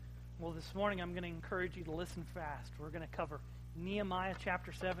Well, this morning I'm going to encourage you to listen fast. We're going to cover Nehemiah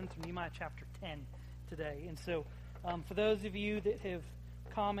chapter 7 through Nehemiah chapter 10 today. And so for those of you that have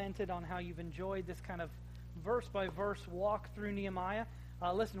commented on how you've enjoyed this kind of verse-by-verse walk through Nehemiah,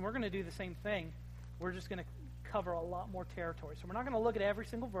 listen, we're going to do the same thing. We're just going to cover a lot more territory. So we're not going to look at every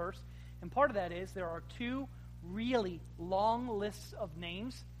single verse. And part of that is there are two really long lists of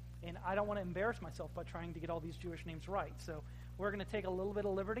names, and I don't want to embarrass myself by trying to get all these Jewish names right. So we're going to take a little bit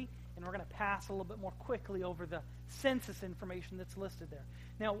of liberty, and we're going to pass a little bit more quickly over the census information that's listed there.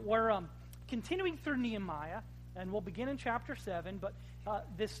 Now, we're continuing through Nehemiah, and we'll begin in chapter 7, but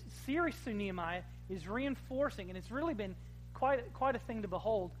this series through Nehemiah is reinforcing, and it's really been quite a thing to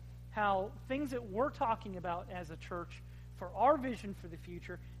behold, how things that we're talking about as a church for our vision for the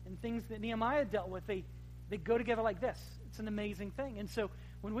future and things that Nehemiah dealt with, they go together like this. It's an amazing thing. And so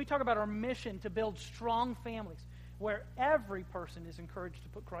when we talk about our mission to build strong families where every person is encouraged to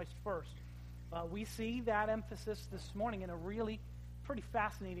put Christ first, we see that emphasis this morning in a really pretty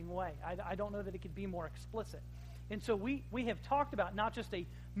fascinating way. I don't know that it could be more explicit. And so we have talked about not just a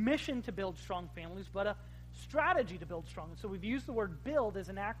mission to build strong families, but a strategy to build strong. And so we've used the word build as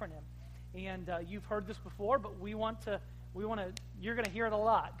an acronym. And you've heard this before, but you're going to hear it a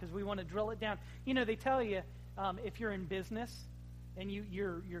lot because we want to drill it down. You know, they tell you if you're in business and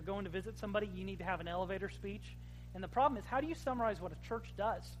you're going to visit somebody, you need to have an elevator speech. And the problem is, how do you summarize what a church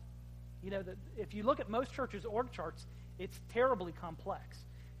does? You know, if you look at most churches' org charts, it's terribly complex.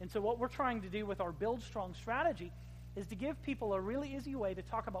 And so what we're trying to do with our Build Strong strategy is to give people a really easy way to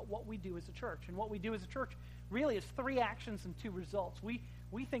talk about what we do as a church. And what we do as a church really is 3 actions and 2 results. We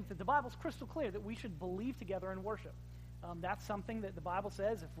think that the Bible's crystal clear that we should believe together and worship. That's something that the Bible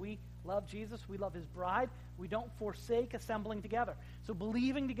says. If we love Jesus, we love his bride. We don't forsake assembling together. So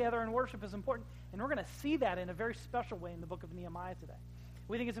believing together and worship is important. And we're going to see that in a very special way in the book of Nehemiah today.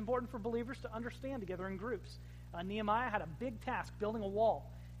 We think it's important for believers to understand together in groups. Nehemiah had a big task, building a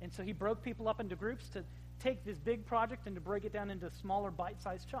wall. And so he broke people up into groups to take this big project and to break it down into smaller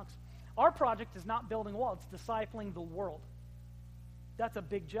bite-sized chunks. Our project is not building a wall. It's discipling the world. That's a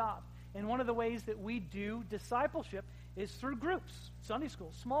big job. And one of the ways that we do discipleship is through groups, Sunday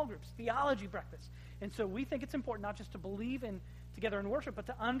school, small groups, theology breakfast. And so we think it's important not just to believe in together in worship, but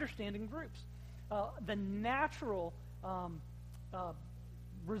to understand in groups. The natural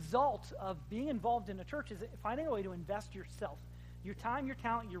result of being involved in a church is finding a way to invest yourself. Your time, your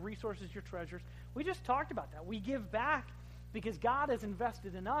talent, your resources, your treasures. We just talked about that. We give back because God has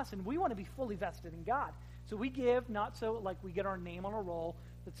invested in us, and we want to be fully vested in God. So we give, not so like we get our name on a roll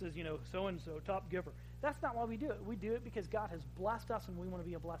that says, you know, so-and-so, top giver. That's not why we do it. We do it because God has blessed us, and we want to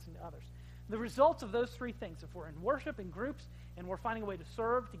be a blessing to others. The results of those 3 things, if we're in worship, in groups, and we're finding a way to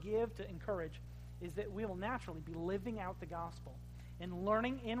serve, to give, to encourage, is that we will naturally be living out the gospel and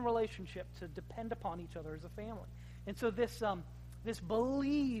learning in relationship to depend upon each other as a family. And so this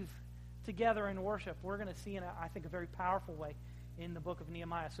believe together in worship, we're going to see in, I think, a very powerful way in the book of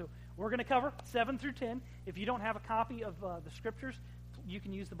Nehemiah. So we're going to cover 7 through 10. If you don't have a copy of the scriptures, you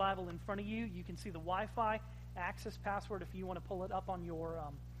can use the Bible in front of you. You can see the Wi-Fi access password if you want to pull it up on your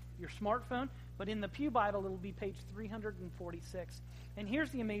smartphone. But in the Pew Bible, it'll be page 346. And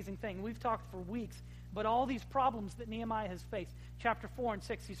here's the amazing thing. We've talked for weeks, but all these problems that Nehemiah has faced. Chapter 4 and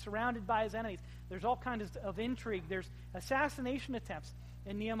 6, he's surrounded by his enemies. There's all kinds of intrigue. There's assassination attempts.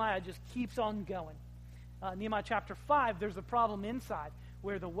 And Nehemiah just keeps on going. Nehemiah chapter 5, there's a problem inside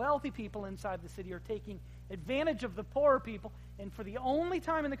where the wealthy people inside the city are taking advantage of the poorer people. And for the only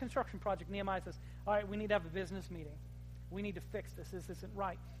time in the construction project, Nehemiah says, all right, we need to have a business meeting. We need to fix this. This isn't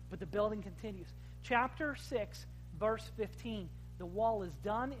right. But the building continues. Chapter 6, verse 15, the wall is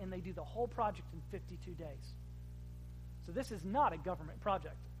done, and they do the whole project in 52 days. So this is not a government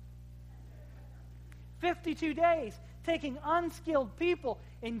project. 52 days, taking unskilled people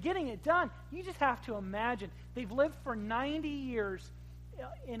and getting it done. You just have to imagine. They've lived for 90 years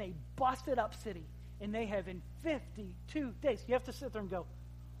in a busted-up city, and they have in 52 days. You have to sit there and go,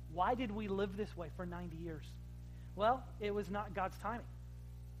 why did we live this way for 90 years? Well, it was not God's timing.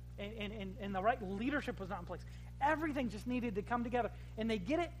 And the right leadership was not in place. Everything just needed to come together. And they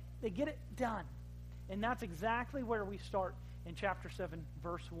get it done. And that's exactly where we start in chapter 7,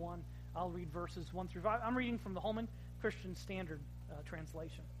 verse 1. I'll read verses 1 through 5. I'm reading from the Holman Christian Standard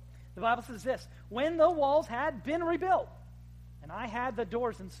Translation. The Bible says this: when the walls had been rebuilt, and I had the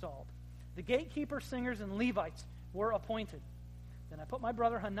doors installed, the gatekeepers, singers, and Levites were appointed. Then I put my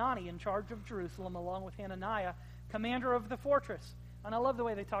brother Hanani in charge of Jerusalem, along with Hananiah, commander of the fortress. And I love the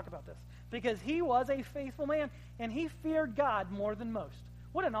way they talk about this, because he was a faithful man, and he feared God more than most.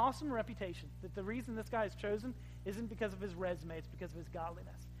 What an awesome reputation, that the reason this guy is chosen isn't because of his resume, it's because of his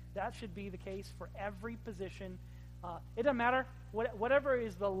godliness. That should be the case for every position. It doesn't matter. Whatever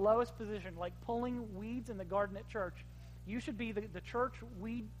is the lowest position, like pulling weeds in the garden at church, you should be the church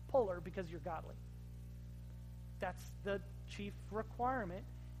weed puller because you're godly. That's the chief requirement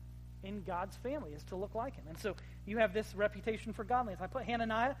in God's family, is to look like him. And so you have this reputation for godliness. I put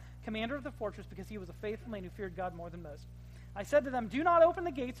Hananiah, commander of the fortress, because he was a faithful man who feared God more than most. I said to them, do not open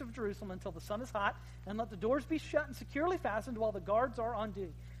the gates of Jerusalem until the sun is hot, and let the doors be shut and securely fastened while the guards are on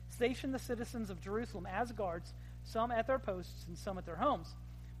duty. Station the citizens of Jerusalem as guards, some at their posts and some at their homes.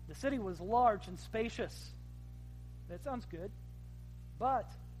 The city was large and spacious. That sounds good. But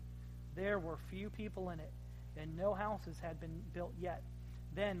there were few people in it, and no houses had been built yet.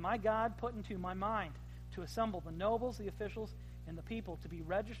 Then my God put into my mind to assemble the nobles, the officials, and the people to be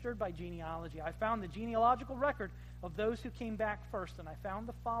registered by genealogy. I found the genealogical record of those who came back first, and I found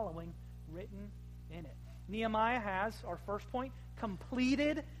the following written in it. Nehemiah has, our first point,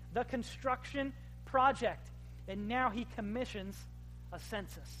 completed the construction project, and now he commissions a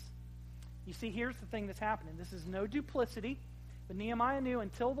census. You see, here's the thing that's happening. This is no duplicity, but Nehemiah knew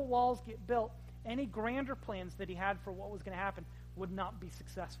until the walls get built, any grander plans that he had for what was going to happen would not be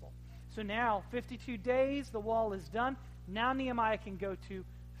successful. So now, 52 days, the wall is done. Now Nehemiah can go to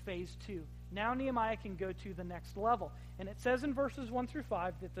phase 2. Now Nehemiah can go to the next level. And it says in verses 1 through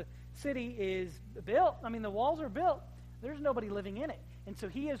 5 that the city is built. I mean, the walls are built. There's nobody living in it. And so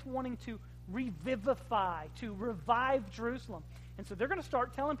he is wanting to revivify, to revive Jerusalem. And so they're going to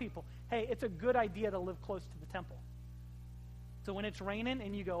start telling people, hey, it's a good idea to live close to the temple. So when it's raining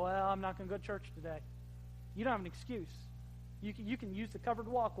and you go, well, I'm not going to go to church today, you don't have an excuse. You can use the covered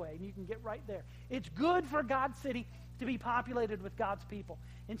walkway, and you can get right there. It's good for God's city to be populated with God's people.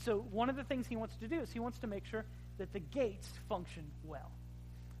 And so one of the things he wants to do is he wants to make sure that the gates function well.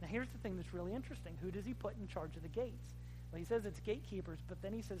 Now here's the thing that's really interesting. Who does he put in charge of the gates? Well, he says it's gatekeepers, but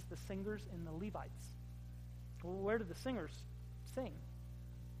then he says the singers and the Levites. Well, where do the singers sing?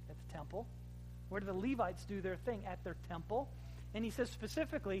 At the temple. Where do the Levites do their thing? At their temple. And he says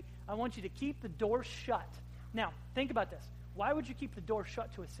specifically, I want you to keep the doors shut. Now, think about this. Why would you keep the door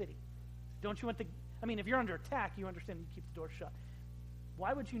shut to a city? Don't you want if you're under attack, you understand you keep the door shut.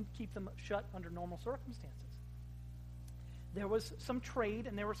 Why would you keep them shut under normal circumstances? There was some trade,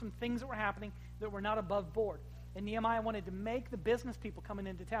 and there were some things that were happening that were not above board. And Nehemiah wanted to make the business people coming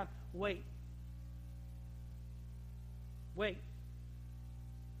into town wait.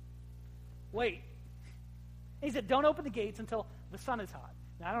 He said, don't open the gates until the sun is hot.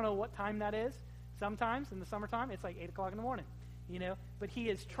 Now, I don't know what time that is. Sometimes in the summertime, it's like 8 o'clock in the morning, But he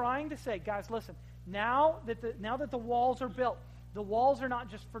is trying to say, guys, listen, now that the walls are built, the walls are not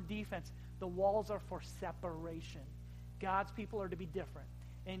just for defense. The walls are for separation. God's people are to be different.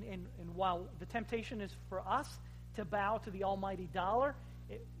 And while the temptation is for us to bow to the almighty dollar,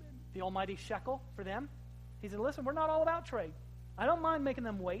 the almighty shekel for them, he said, listen, we're not all about trade. I don't mind making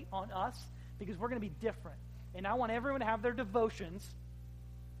them wait on us because we're going to be different. And I want everyone to have their devotions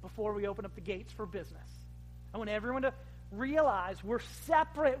before we open up the gates for business. I want everyone to realize we're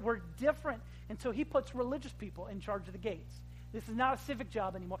separate, we're different. And so he puts religious people in charge of the gates. This is not a civic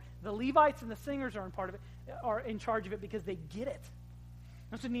job anymore. The Levites and the singers are in charge of it because they get it.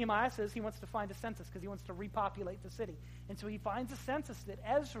 And so Nehemiah says he wants to find a census because he wants to repopulate the city. And so he finds a census that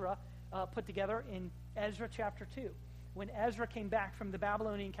Ezra put together in Ezra chapter 2. When Ezra came back from the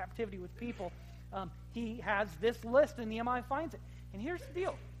Babylonian captivity with people, he has this list, and Nehemiah finds it. And here's the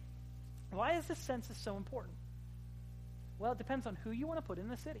deal. Why is this census so important? Well, it depends on who you want to put in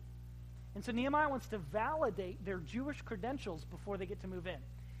the city. And so Nehemiah wants to validate their Jewish credentials before they get to move in.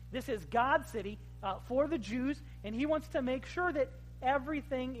 This is God's city for the Jews, and he wants to make sure that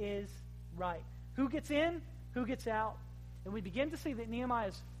everything is right. Who gets in, who gets out. And we begin to see that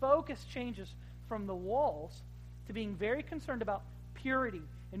Nehemiah's focus changes from the walls to being very concerned about purity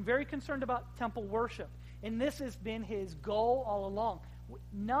and very concerned about temple worship. And this has been his goal all along.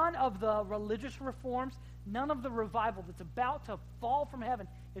 None of the religious reforms, none of the revival that's about to fall from heaven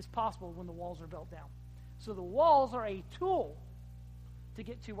is possible when the walls are built down. So the walls are a tool to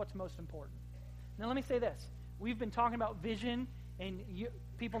get to what's most important. Now let me say this. We've been talking about vision, and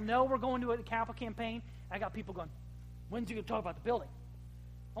people know we're going to a capital campaign. I got people going, when's you going to talk about the building?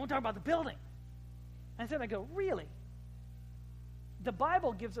 I want to talk about the building. And I go, really? The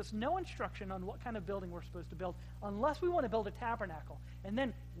Bible gives us no instruction on what kind of building we're supposed to build unless we want to build a tabernacle. And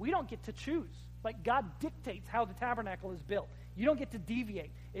then we don't get to choose. Like, God dictates how the tabernacle is built. You don't get to deviate.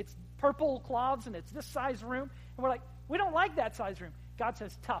 It's purple cloths and it's this size room. And we're like, we don't like that size room. God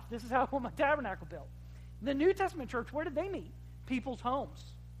says, tough. This is how I want my tabernacle built. The New Testament church, where did they meet? People's homes.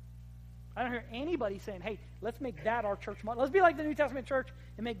 I don't hear anybody saying, hey, let's make that our church model. Let's be like the New Testament church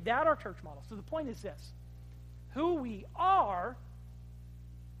and make that our church model. So the point is this. Who we are,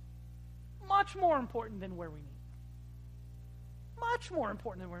 much more important than where we meet. Much more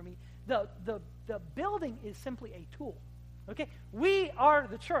important than where we meet. The building is simply a tool. Okay? We are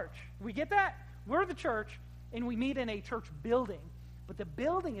the church. We get that? We're the church, and we meet in a church building. But the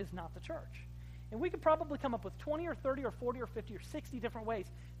building is not the church. And we could probably come up with 20 or 30 or 40 or 50 or 60 different ways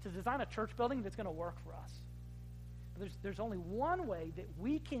to design a church building that's going to work for us. But there's only one way that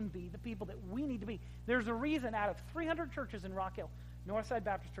we can be the people that we need to be. There's a reason out of 300 churches in Rock Hill, Northside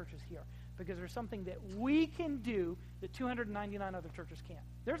Baptist Church is here, because there's something that we can do that 299 other churches can't.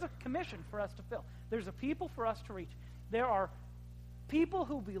 There's a commission for us to fill. There's a people for us to reach. There are people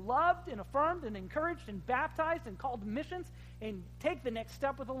who will be loved and affirmed and encouraged and baptized and called to missions and take the next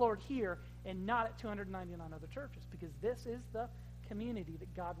step with the Lord here and not at 299 other churches, because this is the community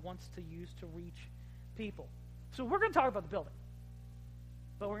that God wants to use to reach people. So we're going to talk about the building,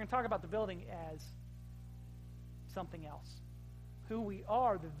 but we're going to talk about the building as something else. Who we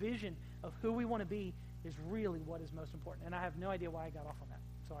are, the vision of who we want to be, is really what is most important. And I have no idea why I got off on that.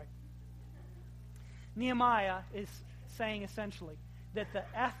 Sorry. Nehemiah is saying essentially that the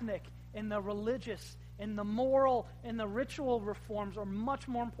ethnic and the religious and the moral and the ritual reforms are much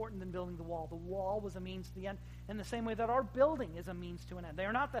more important than building the wall. The wall was a means to the end, in the same way that our building is a means to an end. They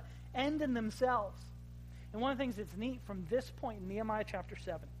are not the end in themselves. And one of the things that's neat from this point in Nehemiah chapter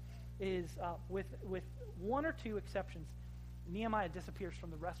 7 is, with one or two exceptions, Nehemiah disappears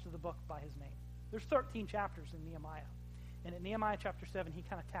from the rest of the book by his name. There's 13 chapters in Nehemiah. And at Nehemiah chapter 7, he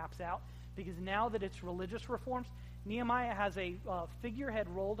kind of taps out, because now that it's religious reforms, Nehemiah has a figurehead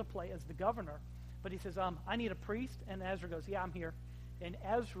role to play as the governor. But he says, I need a priest. And Ezra goes, yeah, I'm here. And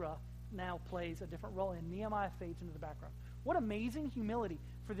Ezra now plays a different role, and Nehemiah fades into the background. What amazing humility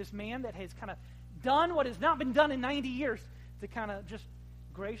for this man that has kind of done what has not been done in 90 years to kind of just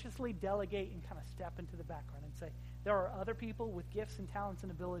graciously delegate and kind of step into the background and say, there are other people with gifts and talents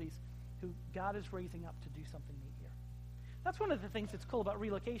and abilities who God is raising up to do something neat here. That's one of the things that's cool about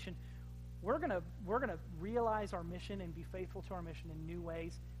relocation. We're gonna realize our mission and be faithful to our mission in new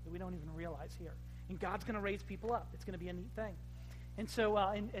ways that we don't even realize here. And God's going to raise people up. It's going to be a neat thing. And so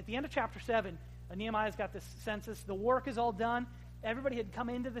at the end of chapter 7, Nehemiah's got this census. The work is all done. Everybody had come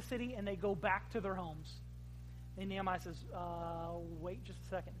into the city, and they go back to their homes. And Nehemiah says, wait just a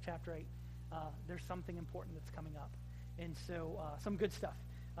second, chapter 8. There's something important that's coming up. And so some good stuff.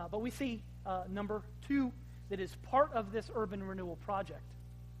 But we see number 2 that is part of this urban renewal project.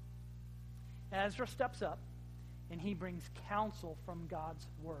 Ezra steps up, and he brings counsel from God's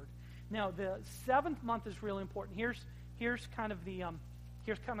word. Now, the 7th month is really important. Here's kind of the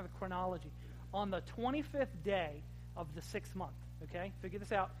chronology. On the 25th day of the 6th month, okay? Figure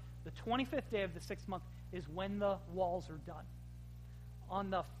this out. The 25th day of the 6th month is when the walls are done. On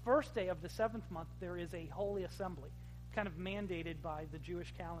the first day of the 7th month, there is a holy assembly, kind of mandated by the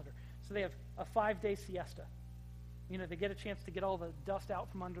Jewish calendar. So they have a 5-day siesta. You know, they get a chance to get all the dust out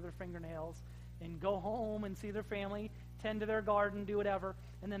from under their fingernails and go home and see their family, tend to their garden, do whatever,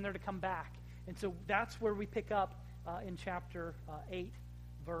 and then they're to come back. And so that's where we pick up in chapter 8,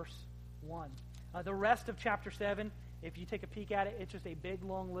 verse 1. The rest of chapter 7, if you take a peek at it, it's just a big,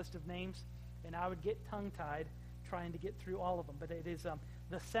 long list of names, and I would get tongue-tied trying to get through all of them. But it is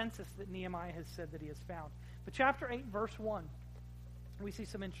the census that Nehemiah has said that he has found. But chapter 8, verse 1, we see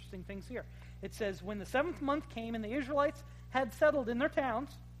some interesting things here. It says, when the 7th month came and the Israelites had settled in their towns,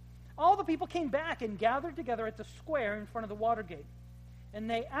 all the people came back and gathered together at the square in front of the water gate. And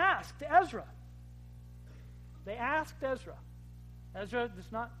they asked Ezra. Ezra,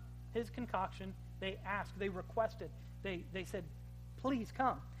 it's not his concoction. They asked, they requested. They said, please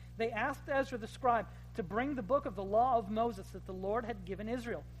come. They asked Ezra the scribe to bring the book of the law of Moses that the Lord had given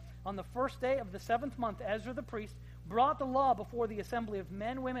Israel. On the first day of the 7th month, Ezra the priest brought the law before the assembly of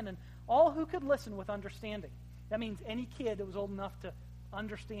men, women, and all who could listen with understanding. That means any kid that was old enough to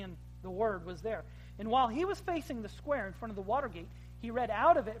understand the word was there. And while he was facing the square in front of the water gate, he read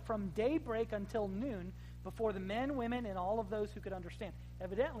out of it from daybreak until noon before the men, women, and all of those who could understand.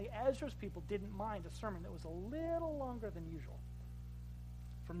 Evidently, Ezra's people didn't mind a sermon that was a little longer than usual.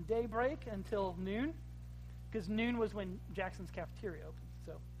 From daybreak until noon, because noon was when Jackson's cafeteria opened.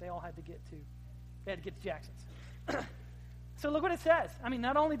 So they all had to get to Jackson's. So look what it says. I mean,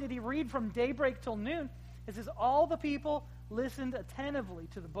 not only did he read from daybreak till noon, it says all the people listened attentively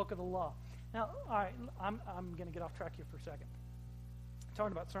to the book of the law. Now, all right, I'm going to get off track here for a second. I'm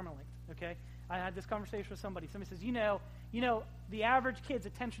talking about sermon length, okay? I had this conversation with somebody. Somebody says, you know, the average kid's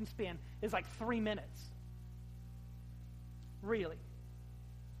attention span is like 3 minutes. Really?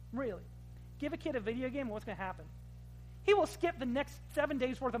 give a kid a video game, what's going to happen? He will skip the next 7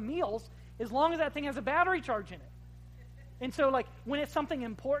 days worth of meals as long as that thing has a battery charge in it. And so, like, when it's something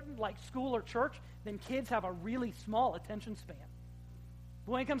important like school or church, then kids have a really small attention span.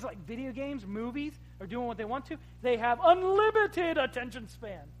 But when it comes to, like, video games, movies, or doing what they want to, they have unlimited attention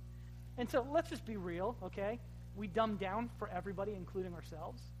span. And so let's just be real, okay? We dumb down for everybody, including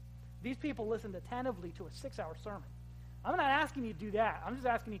ourselves. These people listened attentively to a 6-hour sermon. I'm not asking you to do that. I'm just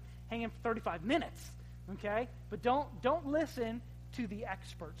asking you to hang in for 35 minutes, okay? But don't listen to the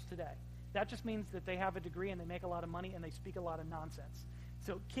experts today. That just means that they have a degree and they make a lot of money and they speak a lot of nonsense.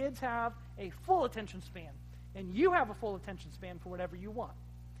 So kids have a full attention span, and you have a full attention span for whatever you want.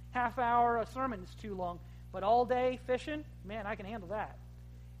 Half hour a sermon is too long, but all day fishing, man, I can handle that.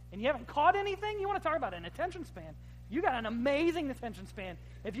 And you haven't caught anything? You want to talk about an attention span? You got an amazing attention span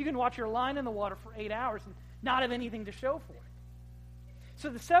if you can watch your line in the water for 8 hours and not have anything to show for it. So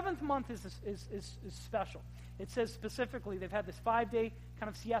the 7th month is special. It says specifically they've had this 5-day kind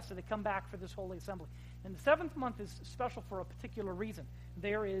of siesta. They come back for this holy assembly. And the 7th month is special for a particular reason.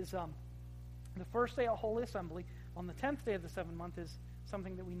 There is the first day of holy assembly. On the 10th day of the 7th month is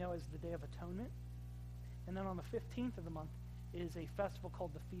something that we know as the Day of Atonement. And then on the 15th of the month is a festival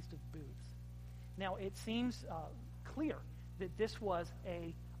called the Feast of Booths. Now, it seems clear that this was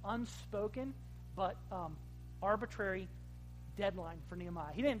a unspoken but arbitrary deadline for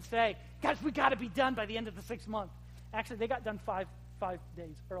Nehemiah. He didn't say, guys, we got to be done by the end of the 6th month. Actually, they got done five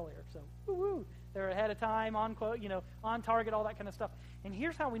days earlier. So, woo-woo. They're ahead of time, on quote, on target, all that kind of stuff. And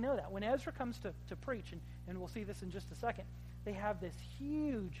here's how we know that. When Ezra comes to preach, and we'll see this in just a second, they have this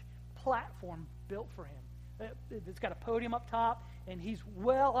huge platform built for him. It's got a podium up top, and he's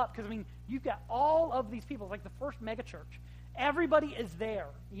well up, because, you've got all of these people. It's like the first megachurch. Everybody is there,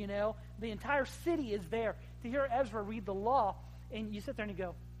 The entire city is there to hear Ezra read the law, and you sit there and you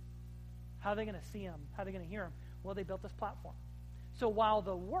go, how are they going to see him? How are they going to hear him? Well, they built this platform. So while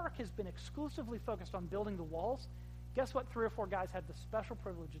the work has been exclusively focused on building the walls, guess what 3 or 4 guys had the special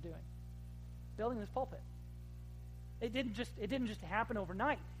privilege of doing? Building this pulpit. It didn't just happen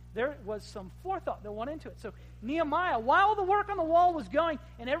overnight. There was some forethought that went into it. So Nehemiah, while the work on the wall was going,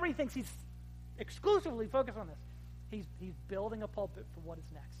 and everybody thinks he's exclusively focused on this, he's building a pulpit for what is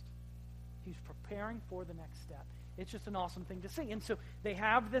next. He's preparing for the next step. It's just an awesome thing to see. And so they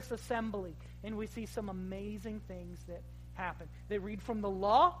have this assembly, and we see some amazing things that happen. They read from the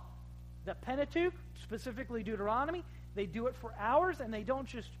law, the Pentateuch, specifically Deuteronomy. They do it for hours, and they don't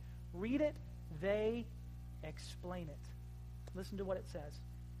just read it, they explain it. Listen to what it says.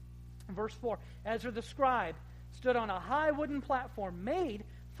 In verse 4, Ezra the scribe stood on a high wooden platform made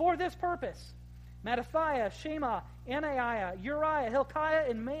for this purpose. Mattathiah, Shema, Anaiah, Uriah, Hilkiah,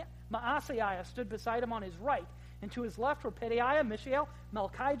 and Maaseiah stood beside him on his right. And to his left were Pedaiah, Mishael,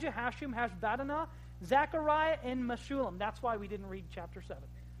 Malchijah, Hashum, Hashbaddanah, Zechariah, and Meshullam. That's why we didn't read chapter 7.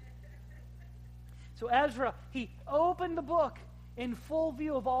 So Ezra, he opened the book in full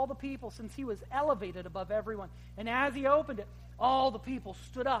view of all the people, since he was elevated above everyone. And as he opened it, all the people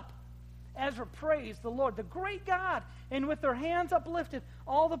stood up. Ezra praised the Lord, the great God. And with their hands uplifted,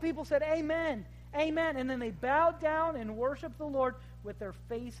 all the people said, Amen, Amen. And then they bowed down and worshiped the Lord with their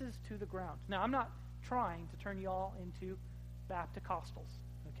faces to the ground. Now, I'm not trying to turn you all into Baptist-costals,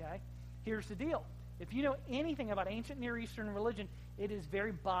 okay? Here's the deal. If you know anything about ancient Near Eastern religion, it is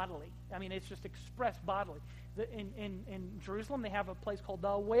very bodily. It's just expressed bodily. In Jerusalem, they have a place called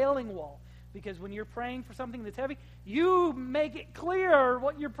the Wailing Wall, because when you're praying for something that's heavy, you make it clear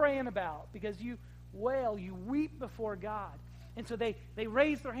what you're praying about, because you wail, you weep before God. And so they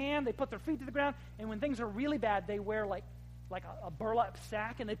raise their hand, they put their feet to the ground, and when things are really bad, they wear like a burlap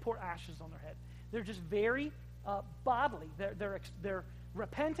sack, and they pour ashes on their head. They're just very bodily. Their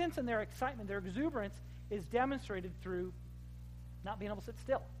repentance and their excitement, their exuberance is demonstrated through not being able to sit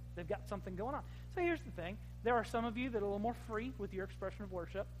still. They've got something going on. So here's the thing. There are some of you that are a little more free with your expression of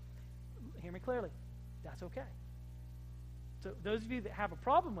worship. Hear me clearly. That's okay. So those of you that have a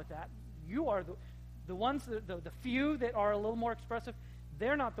problem with that, you are the ones, the few that are a little more expressive,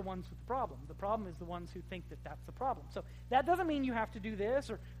 they're not the ones with the problem. The problem is the ones who think that that's the problem. So that doesn't mean you have to do this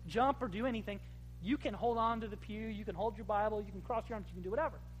or jump or do anything. You can hold on to the pew, you can hold your Bible, you can cross your arms, you can do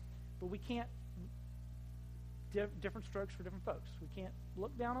whatever. But we can't, different strokes for different folks. We can't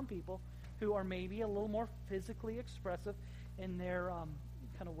look down on people who are maybe a little more physically expressive in their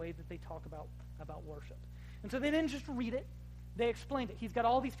kind of way that they talk about worship. And so they didn't just read it, they explained it. He's got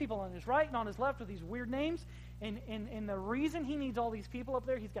all these people on his right and on his left with these weird names, and the reason he needs all these people up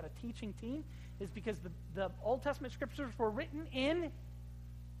there, he's got a teaching team, is because the Old Testament scriptures were written in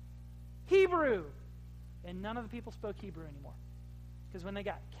Hebrew, and none of the people spoke Hebrew anymore. Because when they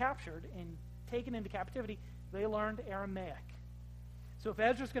got captured in taken into captivity, they learned Aramaic. So if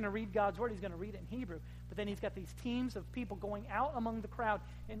Ezra's going to read God's word, he's going to read it in Hebrew. But then he's got these teams of people going out among the crowd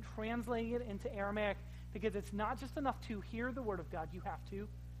and translating it into Aramaic, because it's not just enough to hear the word of God. You have to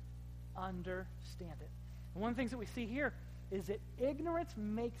understand it. And one of the things that we see here is that ignorance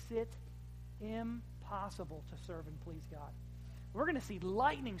makes it impossible to serve and please God. We're going to see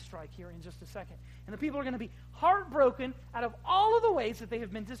lightning strike here in just a second. And the people are going to be heartbroken out of all of the ways that they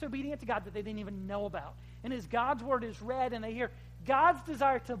have been disobedient to God that they didn't even know about. And as God's word is read and they hear God's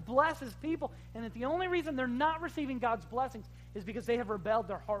desire to bless his people, and that the only reason they're not receiving God's blessings is because they have rebelled,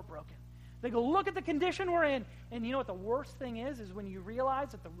 they're heartbroken. They go, look at the condition we're in. And you know what the worst thing is when you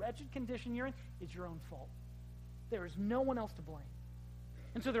realize that the wretched condition you're in is your own fault. There is no one else to blame.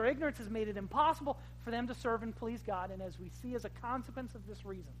 And so their ignorance has made it impossible for them to serve and please God. And as we see as a consequence of this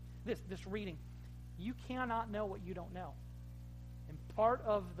reading, you cannot know what you don't know. And part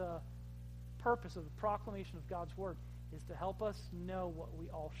of the purpose of the proclamation of God's word is to help us know what we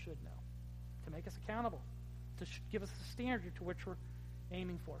all should know, to make us accountable, to give us a standard to which we're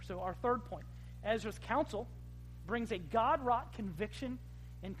aiming for. So our third point, Ezra's counsel brings a God-wrought conviction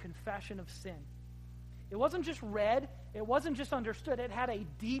and confession of sin. It wasn't just read, it wasn't just understood, it had a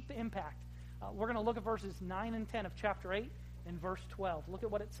deep impact. We're going to look at verses 9 and 10 of chapter 8 and verse 12. Look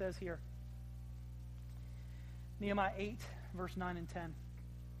at what it says here. Nehemiah 8, verse 9 and 10.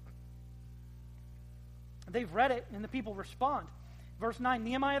 They've read it, and the people respond. Verse 9,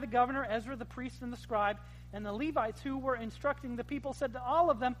 Nehemiah the governor, Ezra the priest and the scribe, and the Levites who were instructing the people said to all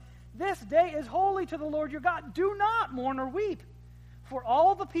of them, "This day is holy to the Lord your God. Do not mourn or weep." For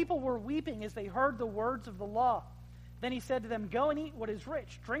all the people were weeping as they heard the words of the law. Then he said to them, "Go and eat what is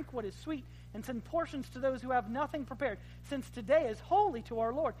rich, drink what is sweet, and send portions to those who have nothing prepared, since today is holy to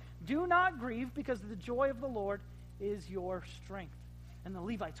our Lord. Do not grieve, because the joy of the Lord is your strength." And the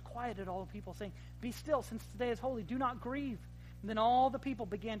Levites quieted all the people, saying, "Be still, since today is holy. Do not grieve." And then all the people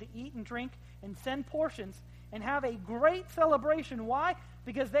began to eat and drink and send portions and have a great celebration. Why?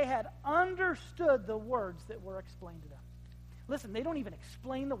 Because they had understood the words that were explained to them. Listen, they don't even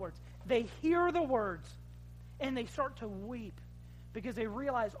explain the words. They hear the words, and they start to weep because they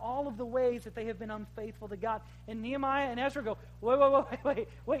realize all of the ways that they have been unfaithful to God. And Nehemiah and Ezra go,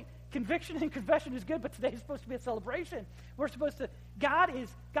 wait. Conviction and confession is good, but today is supposed to be a celebration. We're supposed to, God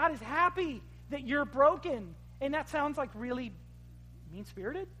is happy that you're broken. And that sounds like really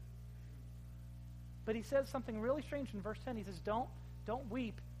mean-spirited. But he says something really strange in verse 10. He says, don't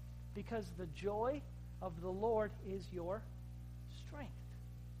weep, because the joy of the Lord is your strength.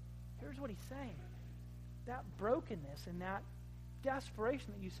 Here's what he's saying. That brokenness and that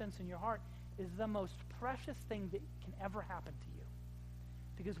desperation that you sense in your heart is the most precious thing that can ever happen to you.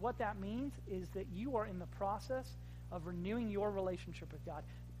 Because what that means is that you are in the process of renewing your relationship with God.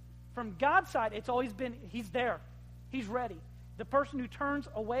 From God's side, it's always been, he's there. He's ready. The person who turns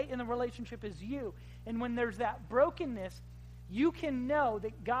away in the relationship is you. And when there's that brokenness, you can know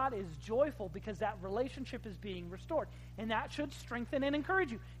that God is joyful because that relationship is being restored. And that should strengthen and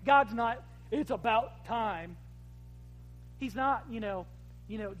encourage you. God's not, it's about time. He's not,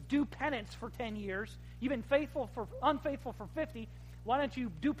 do penance for 10 years. You've been unfaithful for 50. Why don't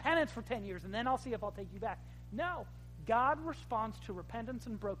you do penance for 10 years, and then I'll see if I'll take you back. No. God responds to repentance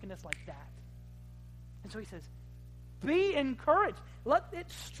and brokenness like that. And so he says, be encouraged. Let it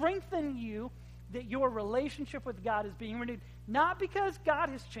strengthen you that your relationship with God is being renewed. Not because God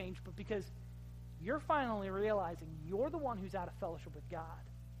has changed, but because you're finally realizing you're the one who's out of fellowship with God.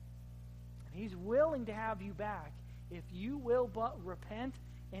 And he's willing to have you back if you will but repent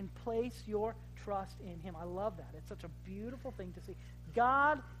and place your trust in him. I love that. It's such a beautiful thing to see.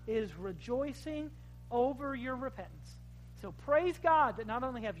 God is rejoicing over your repentance. So praise God that not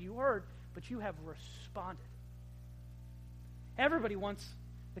only have you heard, but you have responded. Everybody wants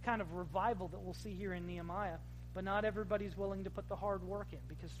the kind of revival that we'll see here in Nehemiah, but not everybody's willing to put the hard work in,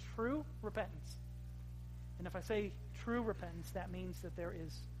 because true repentance, and if I say true repentance, that means that there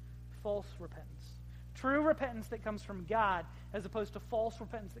is false repentance. True repentance that comes from God as opposed to false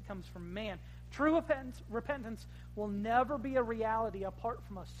repentance that comes from man. True repentance will never be a reality apart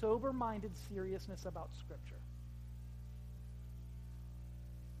from a sober-minded seriousness about Scripture.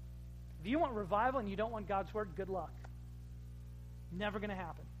 If you want revival and you don't want God's word, good luck. Never going to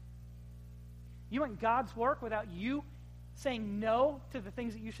happen. You want God's work without you saying no to the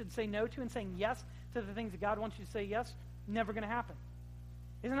things that you should say no to and saying yes to the things that God wants you to say yes? Never going to happen.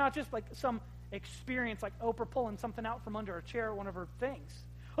 It's not just like some experience like Oprah pulling something out from under a chair at one of her things.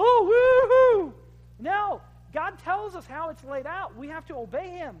 Oh, woo-hoo! No, God tells us how it's laid out. We have to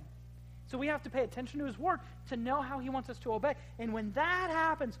obey him. So we have to pay attention to his word to know how he wants us to obey. And when that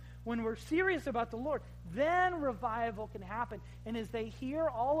happens, when we're serious about the Lord, then revival can happen. And as they hear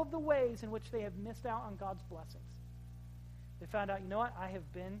all of the ways in which they have missed out on God's blessings, they found out, you know what? I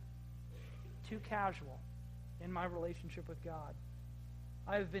have been too casual in my relationship with God.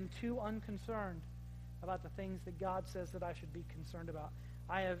 I have been too unconcerned about the things that God says that I should be concerned about.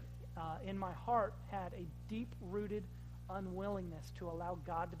 I have, in my heart, had a deep-rooted unwillingness to allow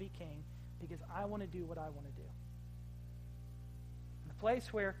God to be king because I want to do what I want to do. The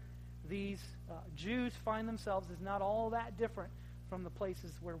place where these Jews find themselves is not all that different from the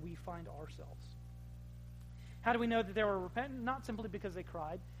places where we find ourselves. How do we know that they were repentant? Not simply because they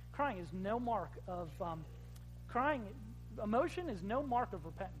cried. Crying is no mark of emotion is no mark of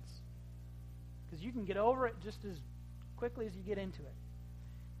repentance, because you can get over it just as quickly as you get into it.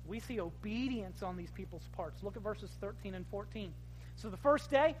 We see obedience on these people's parts. Look at verses 13 and 14. So the first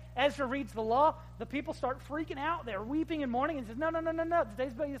day, Ezra reads the law. The people start freaking out. They're weeping and mourning and says, no.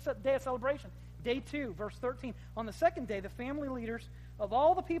 Today's a day of celebration. Day 2, verse 13. On the second day, the family leaders of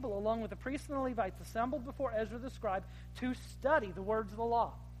all the people, along with the priests and the Levites, assembled before Ezra the scribe to study the words of the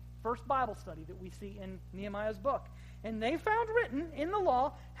law. First Bible study that we see in Nehemiah's book. And they found written in the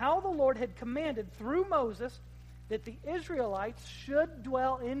law how the Lord had commanded through Moses that the Israelites should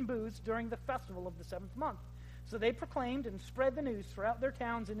dwell in booths during the festival of the 7th month. So they proclaimed and spread the news throughout their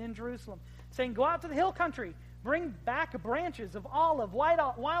towns and in Jerusalem, saying, go out to the hill country, bring back branches of olive,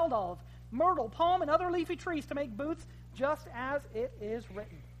 wild olive, myrtle, palm, and other leafy trees to make booths, just as it is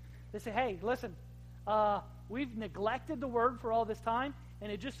written. They say, hey, listen, we've neglected the word for all this time,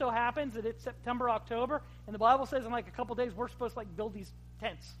 and it just so happens that it's September, October, and the Bible says in like a couple days we're supposed to build these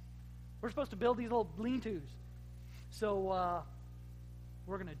tents. We're supposed to build these little lean-tos. So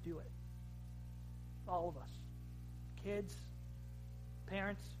we're going to do it. All of us. Kids,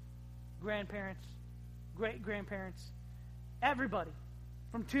 parents, grandparents, great-grandparents, everybody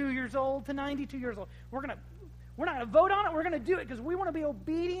from 2 years old to 92 years old. We're not going to vote on it. We're going to do it because we want to be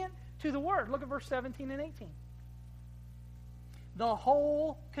obedient to the word. Look at verse 17 and 18. The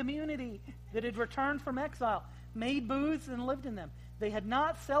whole community that had returned from exile made booths and lived in them. They had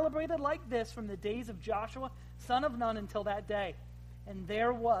not celebrated like this from the days of Joshua, son of Nun, until that day. And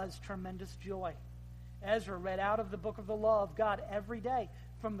there was tremendous joy. Ezra read out of the book of the law of God every day,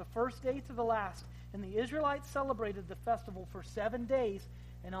 from the first day to the last. And the Israelites celebrated the festival for 7 days.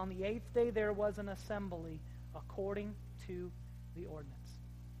 And on the 8th day there was an assembly according to the ordinance.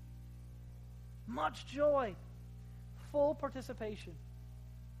 Much joy, full participation,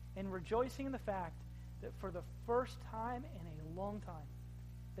 and rejoicing in the fact that for the first time in a long time,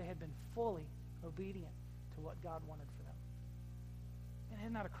 they had been fully obedient to what God wanted for them. And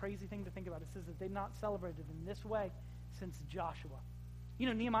isn't that a crazy thing to think about? It says that they've not celebrated in this way since Joshua. You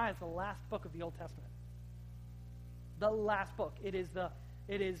know, Nehemiah is the last book of the Old Testament. The last book. It is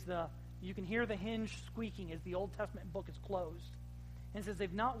the, you can hear the hinge squeaking as the Old Testament book is closed. And it says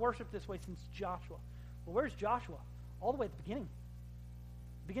they've not worshipped this way since Joshua. Well, where's Joshua? All the way at the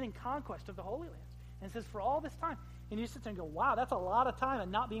beginning conquest of the Holy Lands. And it says for all this time. And you sit there and go, wow, that's a lot of time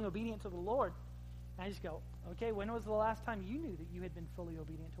and not being obedient to the Lord. And I just go, okay, when was the last time you knew that you had been fully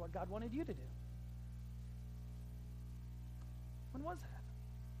obedient to what God wanted you to do? When was that?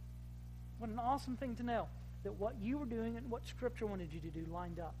 What an awesome thing to know that what you were doing and what Scripture wanted you to do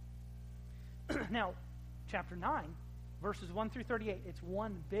lined up. Now, chapter 9, verses 1 through 38, it's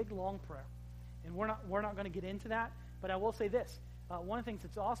one big, long prayer. And we're not going to get into that, but I will say this. One of the things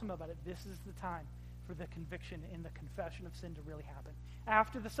that's awesome about it, this is the time for the conviction and the confession of sin to really happen.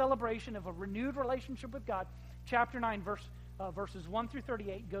 After the celebration of a renewed relationship with God, chapter 9, verses 1 through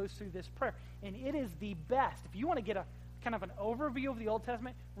 38 goes through this prayer. And it is the best. If you want to get a kind of an overview of the Old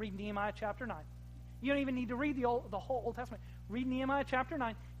Testament, read Nehemiah chapter 9. You don't even need to read the whole Old Testament. Read Nehemiah chapter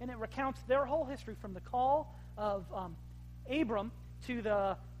 9, and it recounts their whole history from the call of Abram to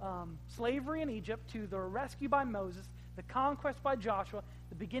the slavery in Egypt, to the rescue by Moses, the conquest by Joshua,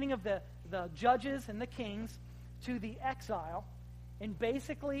 the beginning of the judges and the kings, to the exile. And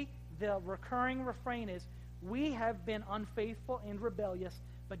basically, the recurring refrain is, we have been unfaithful and rebellious,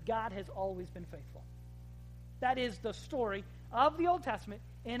 but God has always been faithful. That is the story of the Old Testament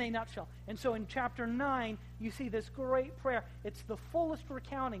in a nutshell. And so in chapter 9, you see this great prayer. It's the fullest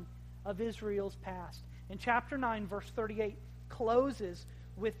recounting of Israel's past. And chapter 9, verse 38, closes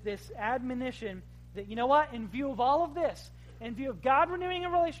with this admonition that, you know what, in view of all of this, in view of God renewing a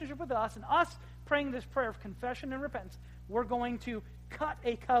relationship with us and us praying this prayer of confession and repentance, we're going to cut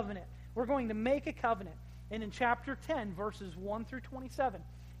a covenant. We're going to make a covenant. And in chapter 10, verses 1 through 27,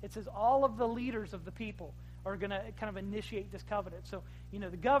 it says all of the leaders of the people are going to kind of initiate this covenant. So, you know,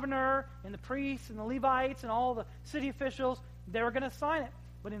 the governor and the priests and the Levites and all the city officials, they're going to sign it.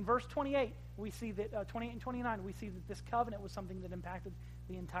 But in verse 28, we see that, 28 and 29, we see that this covenant was something that impacted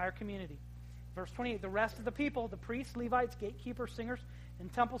the entire community. Verse 28, the rest of the people, the priests, Levites, gatekeepers, singers,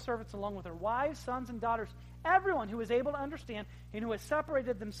 and temple servants, along with their wives, sons, and daughters, everyone who is able to understand and who has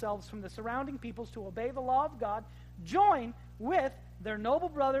separated themselves from the surrounding peoples to obey the law of God, join with their noble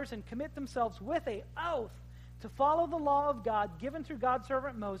brothers and commit themselves with an oath to follow the law of God given through God's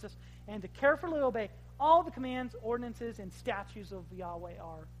servant Moses and to carefully obey all the commands, ordinances, and statutes of Yahweh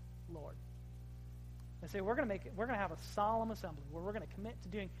our Lord. They say we're going to have a solemn assembly where we're going to commit to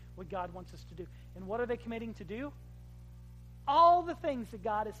doing what God wants us to do. And what are they committing to do? All the things that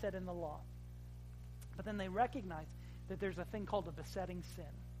God has said in the law. But then they recognize that there's a thing called a besetting sin.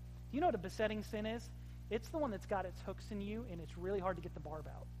 Do you know what a besetting sin is? It's the one that's got its hooks in you, and it's really hard to get the barb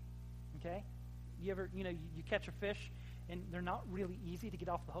out. Okay? You ever, you catch a fish, and they're not really easy to get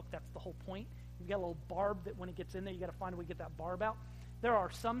off the hook. That's the whole point. You've got a little barb that when it gets in there, you got to find a way to get that barb out. There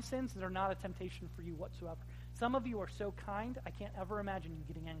are some sins that are not a temptation for you whatsoever. Some of you are so kind, I can't ever imagine you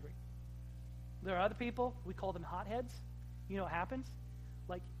getting angry. There are other people, we call them hotheads. You know what happens?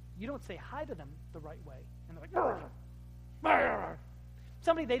 Like, you don't say hi to them the right way. And they're like, "Arr, arr."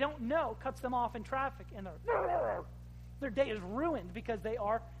 Somebody they don't know cuts them off in traffic, and their day is ruined because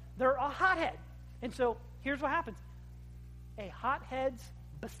they're a hothead. And so, here's what happens. A hothead's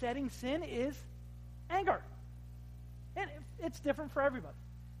besetting sin is anger. And it's different for everybody.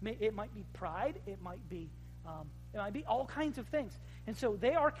 It might be pride. It might be all kinds of things. And so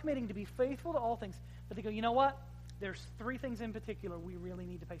they are committing to be faithful to all things. But they go, you know what? There's 3 things in particular we really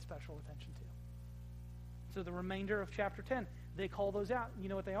need to pay special attention to. So the remainder of chapter 10, they call those out. You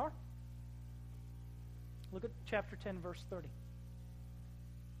know what they are? Look at chapter 10, verse 30.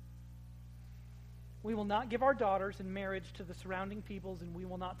 We will not give our daughters in marriage to the surrounding peoples, and we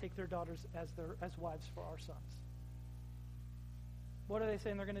will not take their daughters as wives for our sons. What are they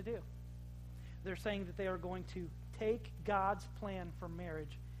saying they're going to do? They're saying that they are going to take God's plan for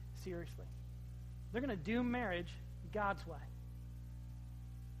marriage seriously. They're going to do marriage God's way.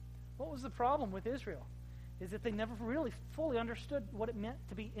 What was the problem with Israel? Is that they never really fully understood what it meant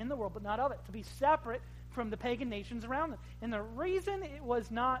to be in the world, but not of it, to be separate from the pagan nations around them. And the reason it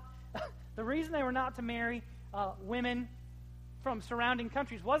was not, the reason they were not to marry women from surrounding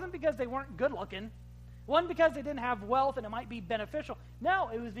countries wasn't because they weren't good looking. It wasn't because they didn't have wealth and it might be beneficial. No,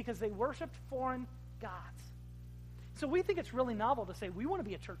 it was because they worshiped foreign gods. So we think it's really novel to say we want to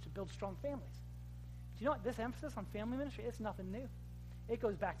be a church that builds strong families. But you know what? This emphasis on family ministry, it's nothing new. It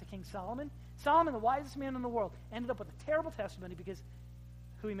goes back to King Solomon. Solomon, the wisest man in the world, ended up with a terrible testimony because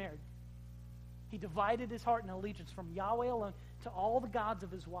who he married. He divided his heart and allegiance from Yahweh alone to all the gods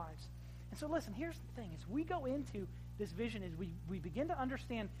of his wives. And so listen, here's the thing. As we go into this vision, as we begin to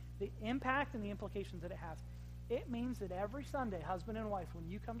understand the impact and the implications that it has, it means that every Sunday, husband and wife, when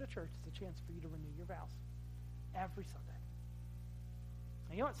you come to church, it's a chance for you to renew your vows. Every Sunday.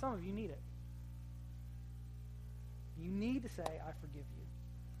 And you know what? Some of you need it. You need to say, I forgive you.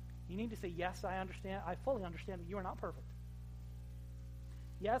 You need to say, yes, I understand. I fully understand that you are not perfect.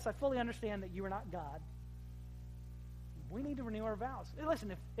 Yes, I fully understand that you are not God. We need to renew our vows.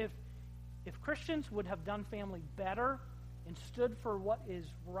 Listen, if Christians would have done family better and stood for what is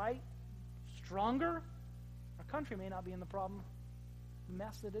right, stronger, our country may not be in the problem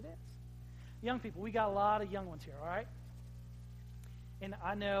mess that it is. Young people, we got a lot of young ones here, all right? And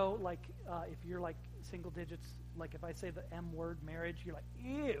I know, like, if you're, like, single digits, like, if I say the M word, marriage, you're like,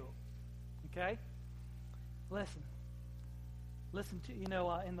 ew, okay? Listen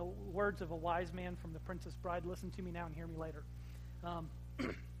to, in the words of a wise man from The Princess Bride, listen to me now and hear me later.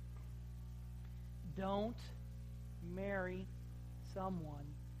 Don't marry someone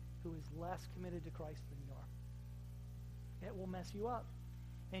who is less committed to Christ than you are. It will mess you up.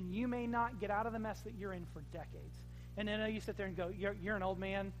 And you may not get out of the mess that you're in for decades. And then you sit there and go, you're an old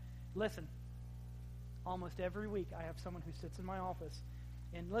man. Listen, almost every week I have someone who sits in my office.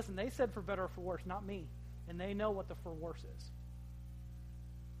 And listen, they said for better or for worse, not me. And they know what the for worse is.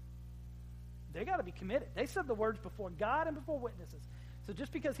 They got to be committed. They said the words before God and before witnesses. So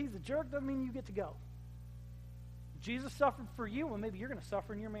just because he's a jerk doesn't mean you get to go. Jesus suffered for you, well, maybe you're going to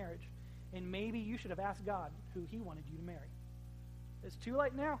suffer in your marriage. And maybe you should have asked God who he wanted you to marry. It's too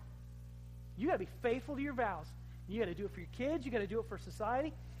late now. You got to be faithful to your vows. You got to do it for your kids. You got to do it for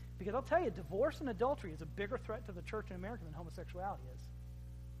society. Because I'll tell you, divorce and adultery is a bigger threat to the church in America than homosexuality is.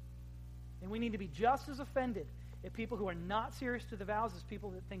 And we need to be just as offended at people who are not serious to the vows as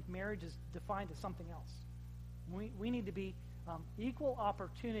people that think marriage is defined as something else. We need to be equal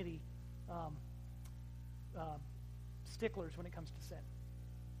opportunity sticklers when it comes to sin.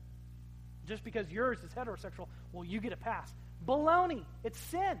 Just because yours is heterosexual, well, you get a pass. Baloney. It's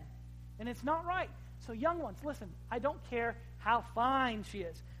sin, and it's not right. So young ones, listen, I don't care how fine she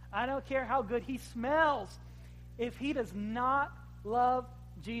is. I don't care how good he smells. If he does not love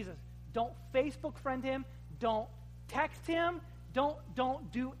Jesus, don't Facebook friend him. Don't text him.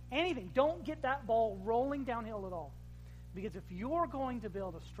 Don't do anything. Don't get that ball rolling downhill at all. Because if you're going to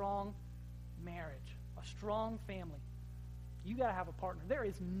build a strong marriage, a strong family, you got to have a partner. There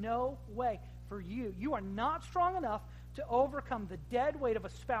is no way for you. You are not strong enough to overcome the dead weight of a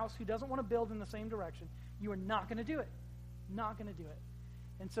spouse who doesn't want to build in the same direction. You are not going to do it. Not going to do it.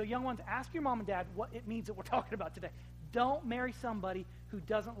 And so, young ones, ask your mom and dad what it means that we're talking about today. Don't marry somebody who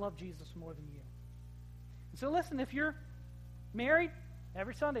doesn't love Jesus more than you. And so, listen, if you're married,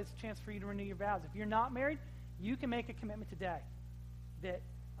 every Sunday it's a chance for you to renew your vows. If you're not married, you can make a commitment today that,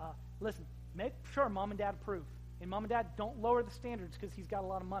 listen, make sure mom and dad approve. And mom and dad, don't lower the standards because he's got a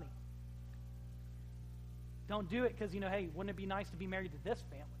lot of money. Don't do it because, hey, wouldn't it be nice to be married to this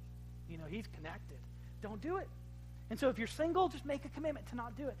family? He's connected. Don't do it. And so if you're single, just make a commitment to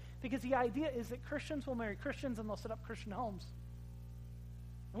not do it. Because the idea is that Christians will marry Christians and they'll set up Christian homes.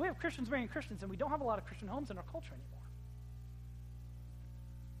 And we have Christians marrying Christians, and we don't have a lot of Christian homes in our culture anymore.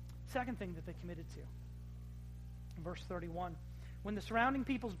 Second thing that they committed to, verse 31. When the surrounding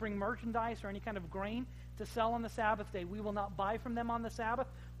peoples bring merchandise or any kind of grain to sell on the Sabbath day, we will not buy from them on the Sabbath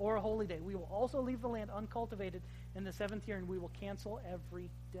or a holy day. We will also leave the land uncultivated in the seventh year, and we will cancel every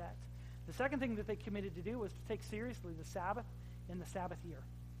debt. The second thing that they committed to do was to take seriously the Sabbath and the Sabbath year.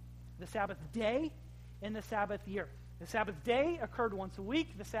 The Sabbath day and the Sabbath year. The Sabbath day occurred once a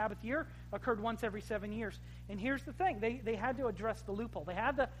week. The Sabbath year occurred once every 7 years. And here's the thing. They had to address the loophole. They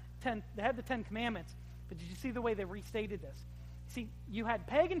had the Ten Commandments, but did you see the way they restated this? See, you had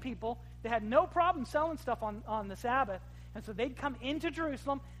pagan people that had no problem selling stuff on the Sabbath, and so they'd come into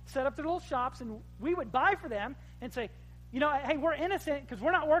Jerusalem, set up their little shops, and we would buy for them and say, hey, we're innocent because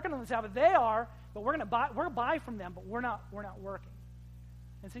we're not working on the Sabbath. They are, but we're going to buy from them, but we're not working.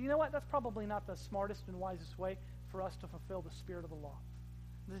 And so you know what? That's probably not the smartest and wisest way for us to fulfill the spirit of the law.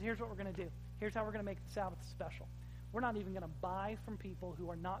 Here's what we're going to do. Here's how we're going to make the Sabbath special. We're not even going to buy from people who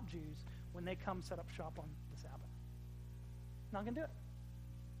are not Jews when they come set up shop on the Sabbath. Not going to do it.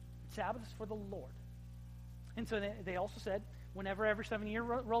 Sabbath is for the Lord. And so they also said, whenever every 7 year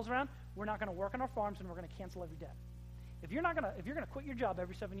rolls around, we're not going to work on our farms and we're going to cancel every debt. If you're going to quit your job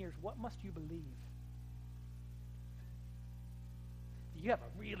every 7 years, what must you believe? Do you have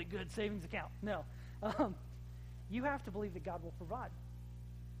a really good savings account? No. You have to believe that God will provide.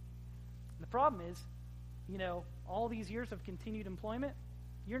 And the problem is, all these years of continued employment,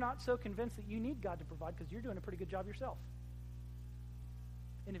 you're not so convinced that you need God to provide because you're doing a pretty good job yourself.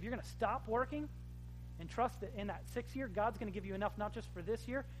 And if you're going to stop working and trust that in that 6th year, God's going to give you enough not just for this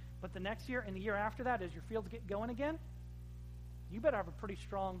year, but the next year and the year after that as your fields get going again, you better have a pretty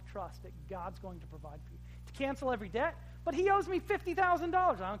strong trust that God's going to provide for you. To cancel every debt, but he owes me $50,000.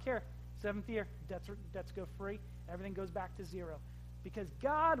 I don't care. 7th year, debts go free. Everything goes back to zero. Because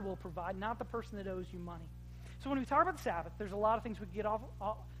God will provide, not the person that owes you money. So when we talk about the Sabbath, there's a lot of things we can get off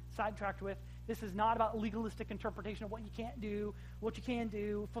sidetracked with. This is not about legalistic interpretation of what you can't do, what you can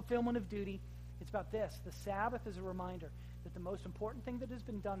do, fulfillment of duty. It's about this. The Sabbath is a reminder that the most important thing that has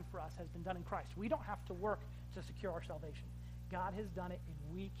been done for us has been done in Christ. We don't have to work to secure our salvation. God has done it,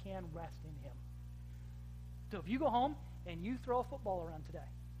 and we can rest in him. So if you go home and you throw a football around today,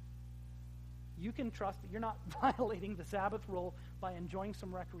 you can trust that you're not violating the Sabbath rule by enjoying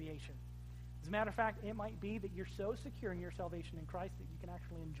some recreation. As a matter of fact, it might be that you're so secure in your salvation in Christ that you can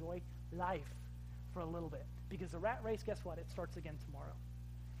actually enjoy life for a little bit. Because the rat race, guess what? It starts again tomorrow.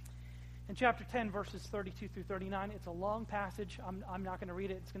 In chapter 10, verses 32 through 39, it's a long passage. I'm not going to read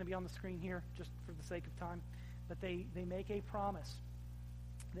it. It's going to be on the screen here just for the sake of time. But they make a promise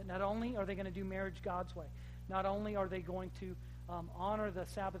that not only are they going to do marriage God's way, not only are they going to honor the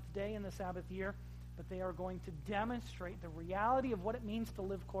Sabbath day and the Sabbath year, but they are going to demonstrate the reality of what it means to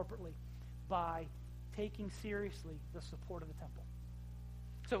live corporately by taking seriously the support of the temple.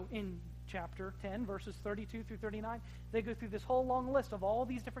 So in chapter 10, verses 32 through 39, they go through this whole long list of all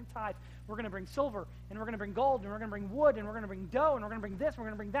these different tithes. We're going to bring silver, and we're going to bring gold, and we're going to bring wood, and we're going to bring dough, and we're going to bring this, and we're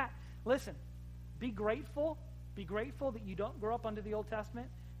going to bring that. Listen, be grateful. Be grateful that you don't grow up under the Old Testament,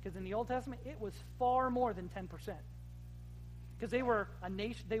 because in the Old Testament, it was far more than 10%. Because they were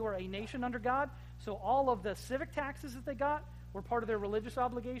a nation under God, so all of the civic taxes that they got were part of their religious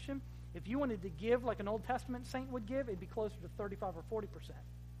obligation. If you wanted to give like an Old Testament saint would give, it'd be closer to 35 or 40%.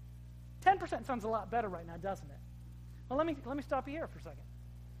 10% sounds a lot better right now, doesn't it? Well, let me stop you here for a second.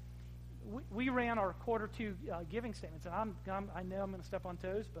 we ran our quarter two giving statements, and I know I'm going to step on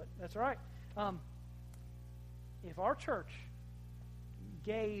toes, but that's all right. If our church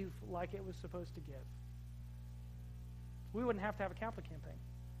gave like it was supposed to give, we wouldn't have to have a Catholic campaign.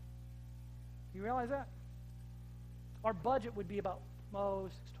 You realize that? Our budget would be about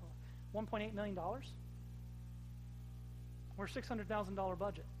 $1.8 million. We're a $600,000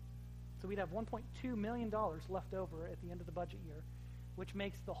 budget. So we'd have $1.2 million left over at the end of the budget year, which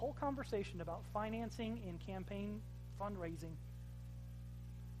makes the whole conversation about financing and campaign fundraising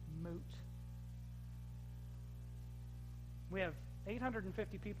moot. We have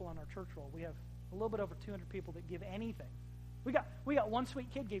 850 people on our church roll. We have a little bit over 200 people that give anything. We got one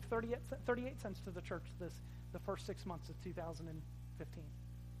sweet kid gave 38 cents to the church the first 6 months of 2015.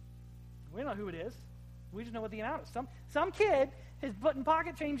 We don't know who it is. We just know what the amount is. Some kid is putting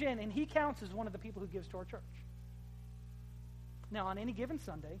pocket change in, and he counts as one of the people who gives to our church. Now, on any given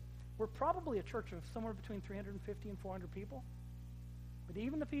Sunday, we're probably a church of somewhere between 350 and 400 people. But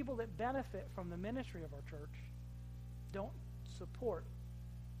even the people that benefit from the ministry of our church don't support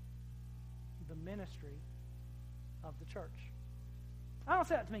the ministry of the church. I don't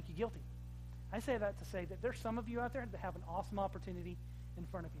say that to make you guilty. I say that to say that there's some of you out there that have an awesome opportunity in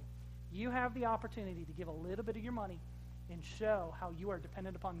front of you. You have the opportunity to give a little bit of your money and show how you are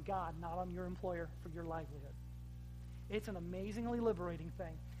dependent upon God, not on your employer, for your livelihood. It's an amazingly liberating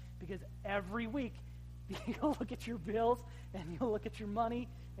thing, because every week you'll look at your bills and you'll look at your money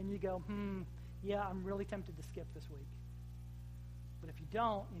and you go, yeah, I'm really tempted to skip this week. But if you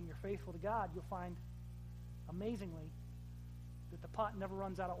don't and you're faithful to God, you'll find, amazingly, that the pot never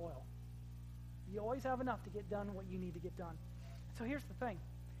runs out of oil. You always have enough to get done what you need to get done. So here's the thing.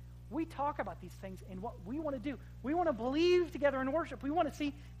 We talk about these things, and what we want to do, we want to believe together in worship. We want to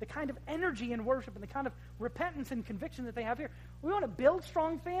see the kind of energy in worship and the kind of repentance and conviction that they have here. We want to build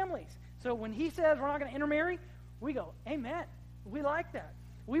strong families. So when he says we're not going to intermarry, we go, amen. We like that.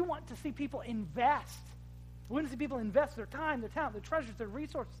 We want to see people invest. We want to see people invest their time, their talent, their treasures, their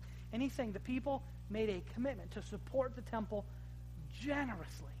resources. And he's saying the people made a commitment to support the temple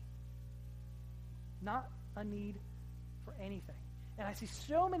generously. Not a need for anything. And I see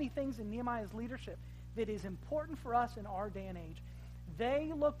so many things in Nehemiah's leadership that is important for us in our day and age.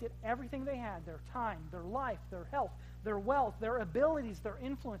 They looked at everything they had, their time, their life, their health, their wealth, their abilities, their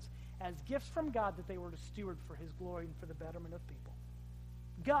influence, as gifts from God that they were to steward for his glory and for the betterment of people.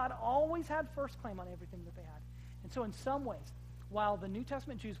 God always had first claim on everything that they had. And so in some ways, while the New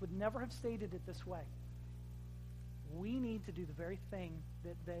Testament Jews would never have stated it this way, we need to do the very thing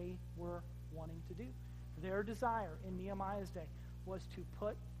that they were wanting to do. Their desire in Nehemiah's day was to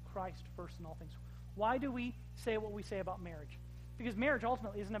put Christ first in all things. Why do we say what we say about marriage? Because marriage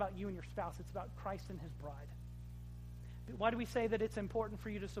ultimately isn't about you and your spouse. It's about Christ and his bride. Why do we say that it's important for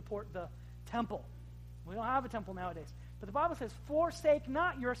you to support the temple? We don't have a temple nowadays. But the Bible says, forsake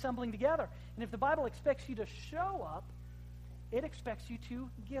not your assembling together. And if the Bible expects you to show up, it expects you to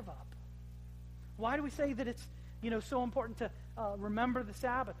give up. Why do we say that it's so important to remember the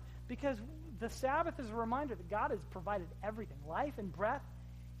Sabbath? Because the Sabbath is a reminder that God has provided everything, life and breath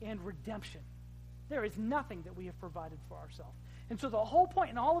and redemption. There is nothing that we have provided for ourselves. And so the whole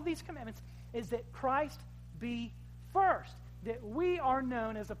point in all of these commitments is that Christ be first, that we are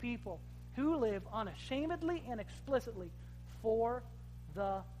known as a people who live unashamedly and explicitly for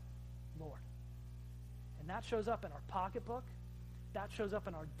the Lord. And that shows up in our pocketbook. That shows up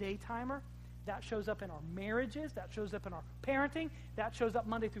in our day timer. That shows up in our marriages. That shows up in our parenting. That shows up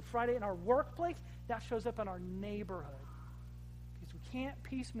Monday through Friday in our workplace. That shows up in our neighborhood. Because we can't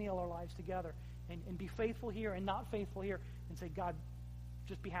piecemeal our lives together and be faithful here and not faithful here and say, God,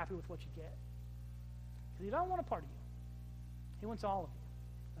 just be happy with what you get. Because he doesn't want a part of you. He wants all of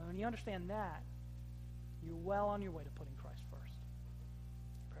you. And when you understand that, you're well on your way to putting Christ first.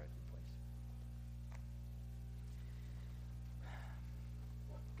 Pray with me, please.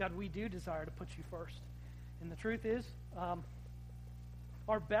 God, we do desire to put you first. And the truth is,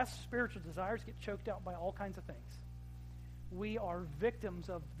 our best spiritual desires get choked out by all kinds of things. We are victims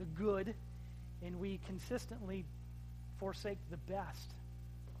of the good, and we consistently forsake the best.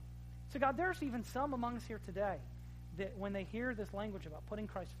 So God, there's even some among us here today that when they hear this language about putting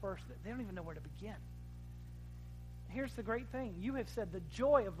Christ first, that they don't even know where to begin. Here's the great thing. You have said the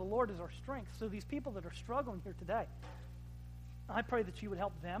joy of the Lord is our strength. So these people that are struggling here today, I pray that you would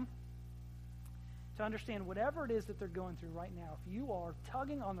help them to understand whatever it is that they're going through right now. If you are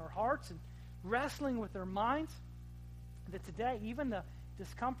tugging on their hearts and wrestling with their minds, that today, even the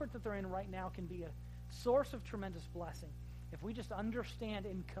discomfort that they're in right now can be a source of tremendous blessing if we just understand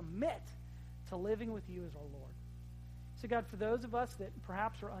and commit to living with you as our Lord. So God, for those of us that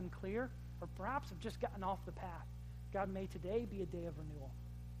perhaps are unclear or perhaps have just gotten off the path, God, may today be a day of renewal.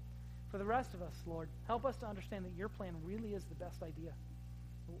 For the rest of us, Lord, help us to understand that your plan really is the best idea.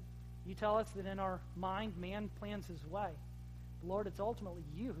 You tell us that in our mind, man plans his way. Lord, it's ultimately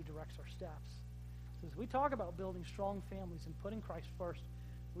you who directs our steps. So as we talk about building strong families and putting Christ first,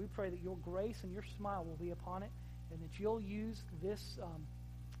 we pray that your grace and your smile will be upon it, and that you'll use this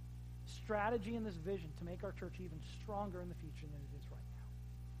strategy and this vision to make our church even stronger in the future than it is right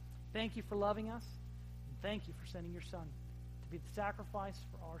now. Thank you for loving us, and thank you for sending your Son to be the sacrifice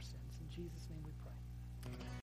for our sins. In Jesus' name we pray.